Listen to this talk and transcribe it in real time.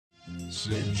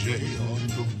CJ on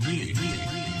the beat.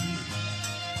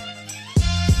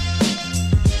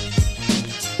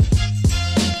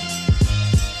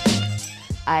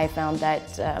 I found that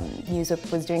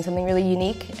NewsWhip was doing something really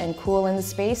unique and cool in the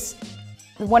space.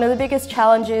 One of the biggest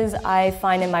challenges I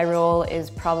find in my role is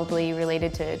probably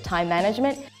related to time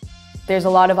management. There's a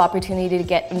lot of opportunity to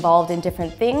get involved in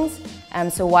different things,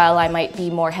 so while I might be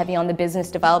more heavy on the business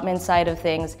development side of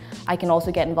things, I can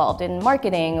also get involved in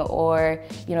marketing or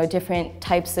different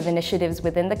types of initiatives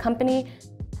within the company.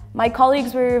 My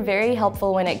colleagues were very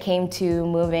helpful when it came to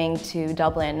moving to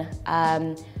Dublin.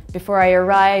 Before I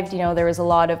arrived, there was a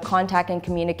lot of contact and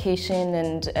communication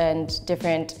and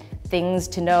different things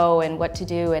to know and what to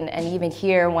do, and even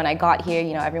here, when I got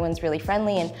here, everyone's really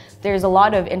friendly, and there's a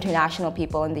lot of international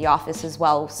people in the office as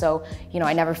well, so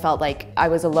I never felt like I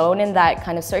was alone in that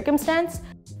kind of circumstance.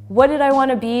 What did I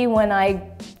want to be when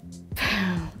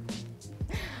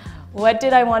What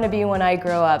did I want to be when I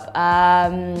grow up?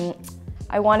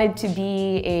 I wanted to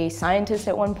be a scientist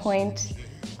at one point.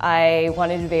 I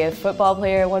wanted to be a football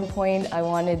player at one point. I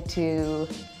wanted to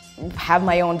have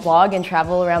my own blog and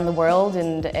travel around the world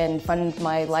and fund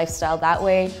my lifestyle that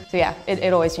way. So yeah,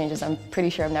 it always changes. I'm pretty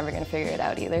sure I'm never going to figure it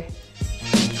out either.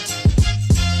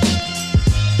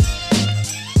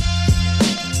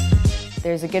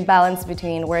 There's a good balance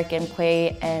between work and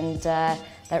play, and that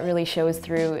really shows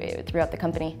throughout the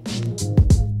company.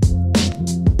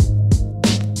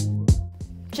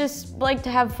 Just like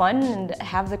to have fun and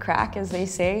have the crack, as they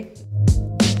say.